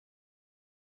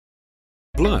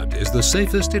Blood is the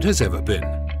safest it has ever been.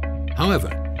 However,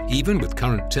 even with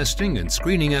current testing and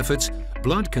screening efforts,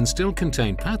 blood can still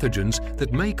contain pathogens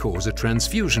that may cause a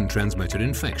transfusion-transmitted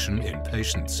infection in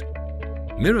patients.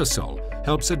 Mirasol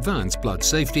helps advance blood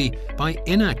safety by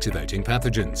inactivating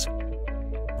pathogens.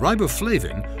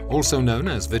 Riboflavin, also known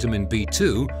as vitamin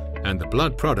B2, and the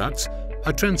blood products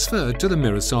are transferred to the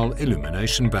Mirasol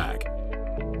illumination bag.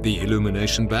 The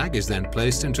illumination bag is then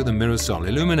placed into the Mirasol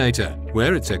illuminator,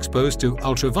 where it's exposed to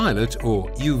ultraviolet or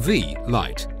UV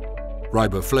light.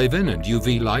 Riboflavin and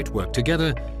UV light work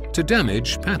together to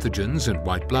damage pathogens and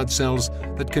white blood cells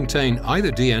that contain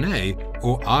either DNA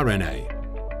or RNA.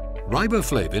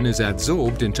 Riboflavin is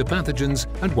adsorbed into pathogens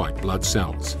and white blood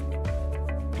cells.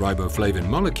 Riboflavin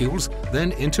molecules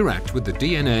then interact with the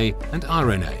DNA and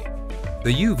RNA.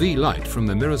 The UV light from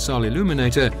the Mirasol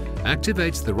illuminator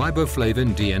activates the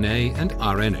riboflavin DNA and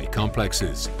RNA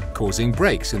complexes, causing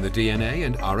breaks in the DNA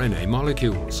and RNA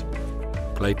molecules.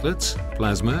 Platelets,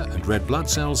 plasma, and red blood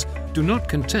cells do not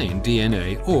contain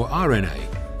DNA or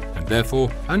RNA, and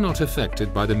therefore are not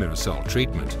affected by the Mirasol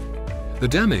treatment. The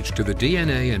damage to the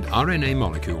DNA and RNA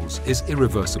molecules is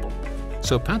irreversible,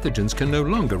 so pathogens can no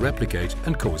longer replicate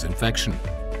and cause infection.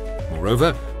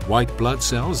 Moreover, white blood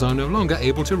cells are no longer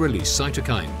able to release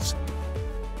cytokines,